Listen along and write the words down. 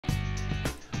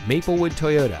Maplewood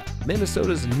Toyota,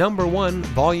 Minnesota's #1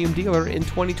 volume dealer in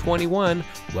 2021,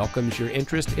 welcomes your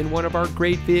interest in one of our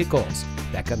great vehicles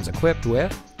that comes equipped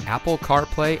with Apple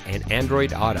CarPlay and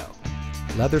Android Auto,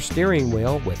 leather steering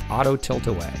wheel with auto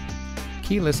tilt-away,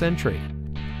 keyless entry,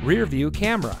 rear view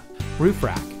camera, roof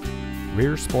rack,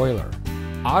 rear spoiler,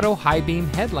 auto high beam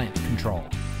headlamp control,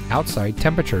 outside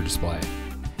temperature display,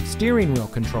 steering wheel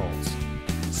controls,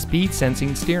 speed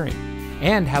sensing steering,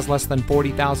 and has less than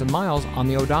 40,000 miles on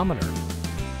the odometer.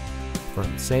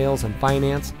 From sales and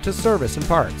finance to service and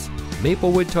parts,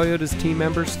 Maplewood Toyota's team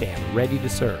members stand ready to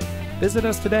serve. Visit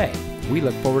us today. We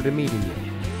look forward to meeting you.